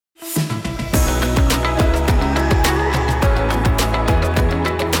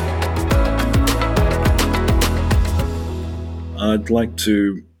I'd like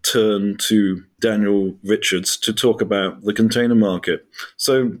to turn to Daniel Richards to talk about the container market.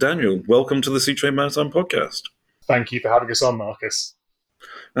 So, Daniel, welcome to the Seatrade Maritime Podcast. Thank you for having us on, Marcus.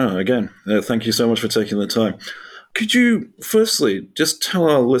 Thank you so much for taking the time. Could you firstly just tell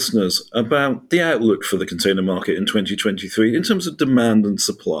our listeners about the outlook for the container market in 2023 in terms of demand and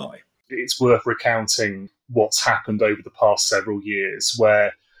supply? It's worth recounting what's happened over the past several years,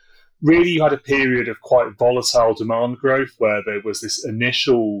 where really you had a period of quite volatile demand growth, where there was this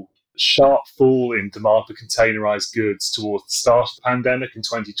initial sharp fall in demand for containerized goods towards the start of the pandemic in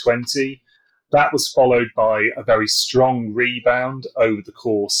 2020. That was followed by a very strong rebound over the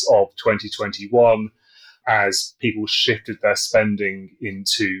course of 2021 as people shifted their spending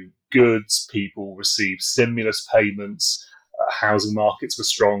into goods, people received stimulus payments, housing markets were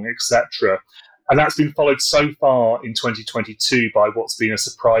strong, etc. And that's been followed so far in 2022 by what's been a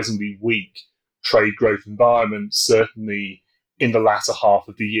surprisingly weak trade growth environment, certainly in the latter half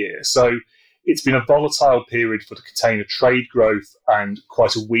of the year. So it's been a volatile period for the container trade growth and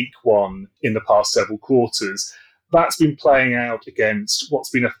quite a weak one in the past several quarters. That's been playing out against what's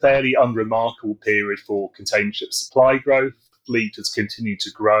been a fairly unremarkable period for container ship supply growth. The fleet has continued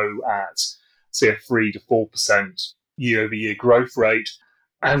to grow at, say, a 3 to 4% year-over-year growth rate.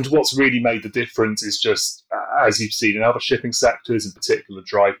 And what's really made the difference is just, as you've seen in other shipping sectors, in particular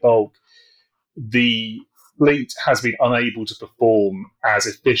dry bulk, the fleet has been unable to perform as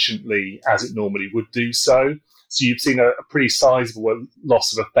efficiently as it normally would do so. So you've seen a pretty sizable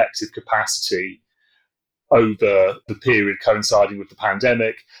loss of effective capacity over the period coinciding with the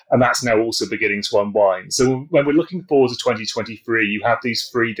pandemic, and that's now also beginning to unwind. So when we're looking forward to 2023, you have these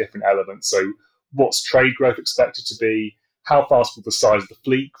three different elements. So what's trade growth expected to be? How fast will the size of the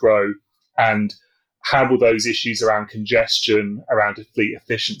fleet grow? And how will those issues around congestion, around fleet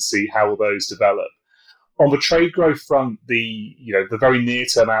efficiency, how will those develop? On the trade growth front, the very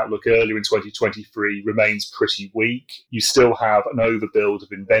near-term outlook earlier in 2023 remains pretty weak. You still have an overbuild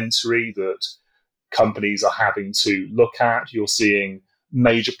of inventory that companies are having to look at. You're seeing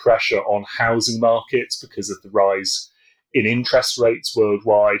major pressure on housing markets because of the rise in interest rates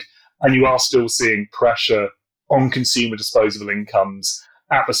worldwide. And you are still seeing pressure on consumer disposable incomes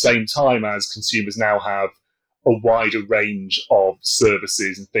at the same time as consumers now have a wider range of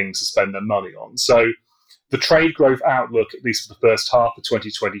services and things to spend their money on. So the trade growth outlook, at least for the first half of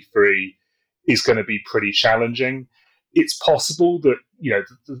 2023, is going to be pretty challenging. It's possible that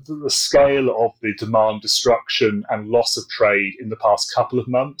the scale of the demand destruction and loss of trade in the past couple of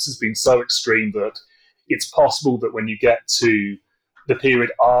months has been so extreme that it's possible that when you get to the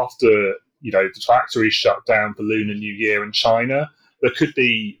period after the factories shut down for Lunar New Year in China, there could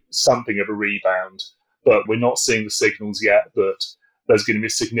be something of a rebound, but we're not seeing the signals yet that there's going to be a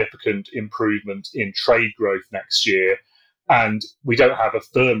significant improvement in trade growth next year. And we don't have a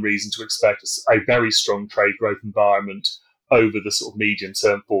firm reason to expect a very strong trade growth environment over the sort of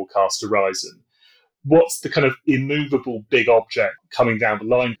medium-term forecast horizon. What's the kind of immovable big object coming down the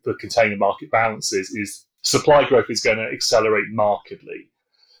line for container market balances is supply growth is going to accelerate markedly.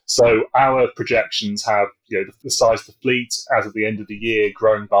 So our projections have the size of the fleet as of the end of the year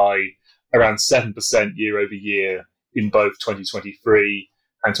growing by around 7% year over year in both 2023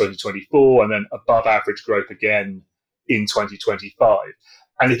 and 2024, and then above average growth again in 2025.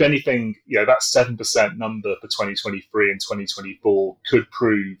 And if anything, that 7% number for 2023 and 2024 could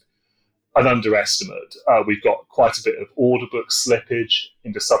prove an underestimate. We've got quite a bit of order book slippage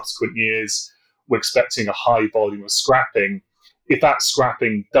into subsequent years. We're expecting a high volume of scrapping. If that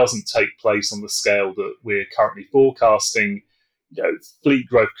scrapping doesn't take place on the scale that we're currently forecasting, fleet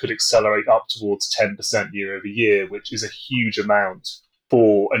growth could accelerate up towards 10% year over year, which is a huge amount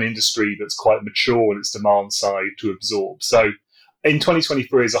for an industry that's quite mature on its demand side to absorb. So in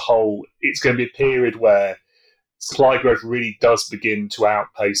 2023 as a whole, it's going to be a period where supply growth really does begin to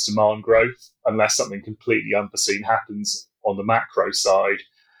outpace demand growth unless something completely unforeseen happens on the macro side.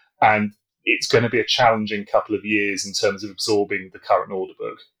 And it's going to be a challenging couple of years in terms of absorbing the current order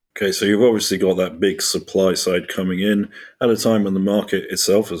book. Okay, so you've obviously got that big supply side coming in at a time when the market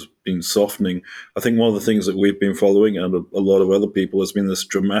itself has been softening. I think one of the things that we've been following, and a lot of other people, has been this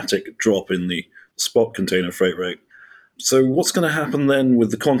dramatic drop in the spot container freight rate. So what's going to happen then with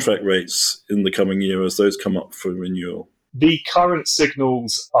the contract rates in the coming year as those come up for renewal? The current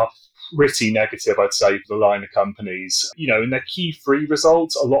signals are pretty negative, I'd say, for the liner companies. In their Q3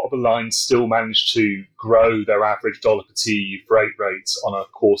 results, a lot of the lines still managed to grow their average dollar per TEU freight rates on a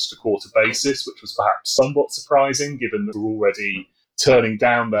quarter-to-quarter basis, which was perhaps somewhat surprising, given that we're already turning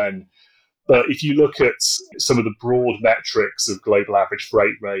down then. But if you look at some of the broad metrics of global average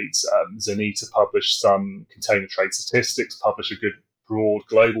freight rates, Xeneta published some container trade statistics, published a good broad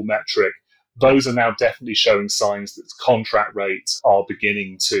global metric. Those are now definitely showing signs that contract rates are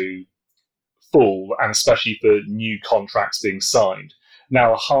beginning to fall, and especially for new contracts being signed.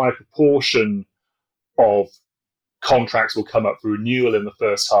 Now, a higher proportion of contracts will come up for renewal in the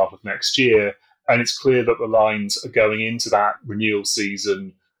first half of next year, and it's clear that the lines are going into that renewal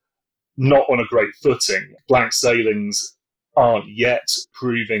season not on a great footing. Blank sailings aren't yet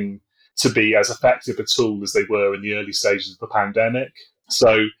proving to be as effective a tool as they were in the early stages of the pandemic.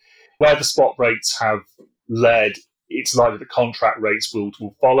 So where the spot rates have led, it's likely that contract rates will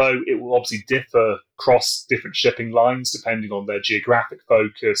follow. It will obviously differ across different shipping lines depending on their geographic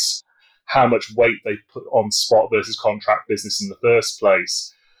focus, how much weight they put on spot versus contract business in the first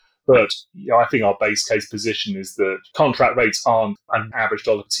place. But I think our base case position is that contract rates aren't an average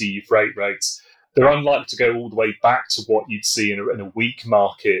dollar per TEU freight rates. They're unlikely to go all the way back to what you'd see in a weak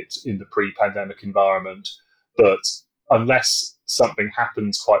market in the pre-pandemic environment. But unless something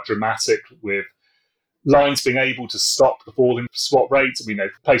happens quite dramatic with lines being able to stop the falling spot rates, the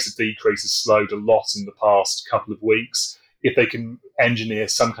pace of decrease has slowed a lot in the past couple of weeks. If they can engineer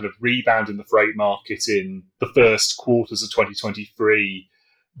some kind of rebound in the freight market in the first quarters of 2023,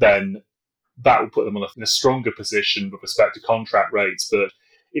 then that will put them in a stronger position with respect to contract rates. But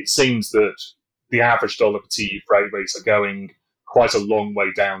it seems that the average dollar per TEU freight rates are going quite a long way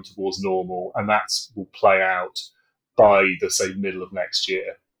down towards normal, and that will play out by the middle of next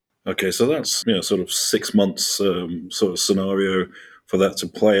year. Okay, so that's sort of 6 months sort of scenario for that to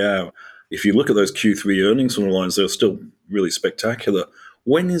play out. If you look at those Q3 earnings from the lines, they're still really spectacular.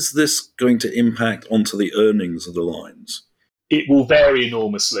 When is this going to impact onto the earnings of the lines? It will vary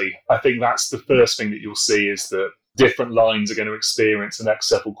enormously. I think that's the first thing that you'll see, is that different lines are going to experience the next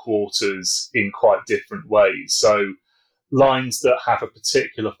several quarters in quite different ways. So lines that have a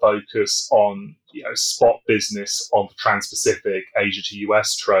particular focus on spot business on the Trans-Pacific, Asia to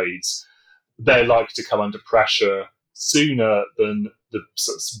US trades, they're likely to come under pressure sooner than the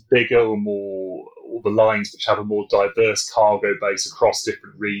bigger or the lines which have a more diverse cargo base across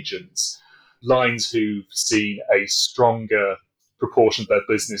different regions. Lines who've seen a stronger proportion of their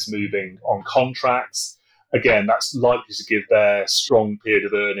business moving on contracts, again, that's likely to give their strong period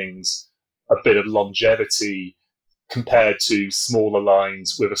of earnings a bit of longevity compared to smaller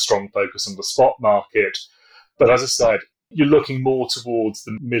lines with a strong focus on the spot market. But as I said, you're looking more towards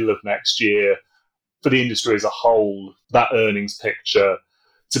the middle of next year for the industry as a whole, that earnings picture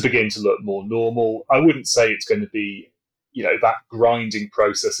to begin to look more normal. I wouldn't say it's going to be that grinding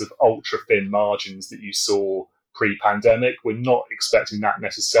process of ultra thin margins that you saw pre-pandemic. We're not expecting that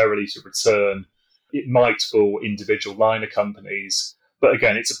necessarily to return. It might for individual liner companies, but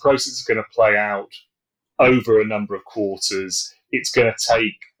again, it's a process that's going to play out over a number of quarters. It's going to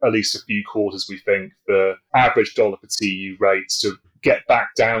take at least a few quarters, we think, for average dollar per TEU rates to get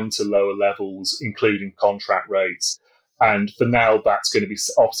back down to lower levels, including contract rates. And for now, that's going to be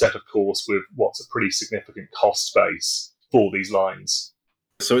offset, of course, with what's a pretty significant cost base for these lines.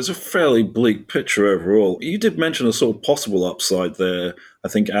 So it's a fairly bleak picture overall. You did mention a sort of possible upside there, I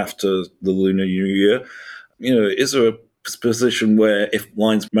think, after the Lunar New Year. Is there a position where if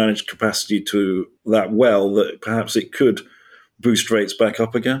lines manage capacity to that well, that perhaps it could boost rates back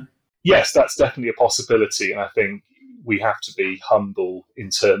up again? Yes, that's definitely a possibility. And I think we have to be humble in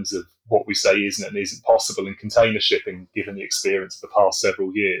terms of what we say isn't and isn't possible in container shipping, given the experience of the past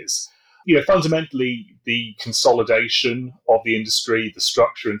several years. Fundamentally, the consolidation of the industry, the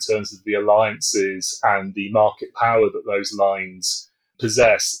structure in terms of the alliances and the market power that those lines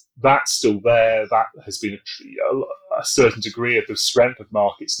possess, that's still there. That has been a certain degree of the strength of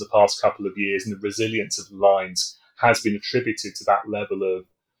markets in the past couple of years, and the resilience of the lines has been attributed to that level of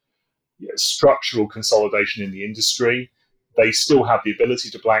structural consolidation in the industry. They still have the ability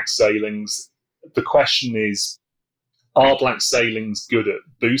to blank sailings. The question is, are blank sailings good at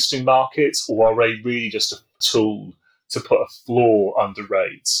boosting markets, or are they really just a tool to put a floor under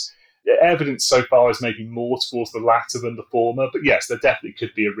rates? The evidence so far is maybe more towards the latter than the former, but yes, there definitely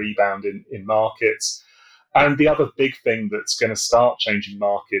could be a rebound in markets. And the other big thing that's going to start changing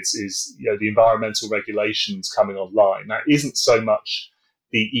markets is the environmental regulations coming online. That isn't so much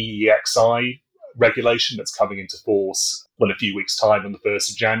the EEXI regulation that's coming into force in a few weeks' time on the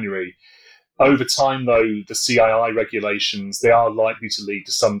 1st of January. Over time, though, the CII regulations, they are likely to lead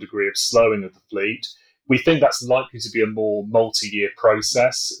to some degree of slowing of the fleet. We think that's likely to be a more multi-year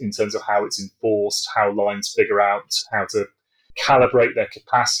process in terms of how it's enforced, how lines figure out how to calibrate their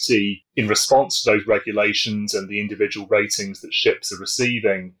capacity in response to those regulations and the individual ratings that ships are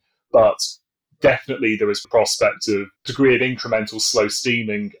receiving. But definitely there is a prospect of degree of incremental slow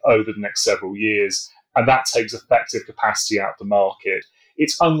steaming over the next several years, and that takes effective capacity out of the market.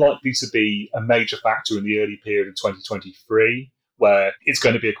 It's unlikely to be a major factor in the early period of 2023, where it's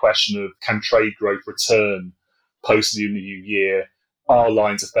going to be a question of can trade growth return post the new year? Are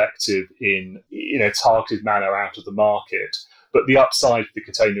lines effective in a targeted manner out of the market? But the upside for the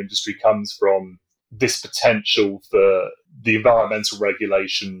container industry comes from this potential for the environmental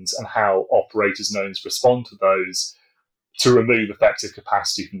regulations and how operators and owners respond to those to remove effective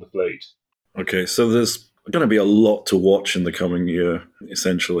capacity from the fleet. Okay, so there's going to be a lot to watch in the coming year,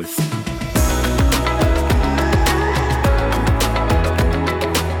 essentially.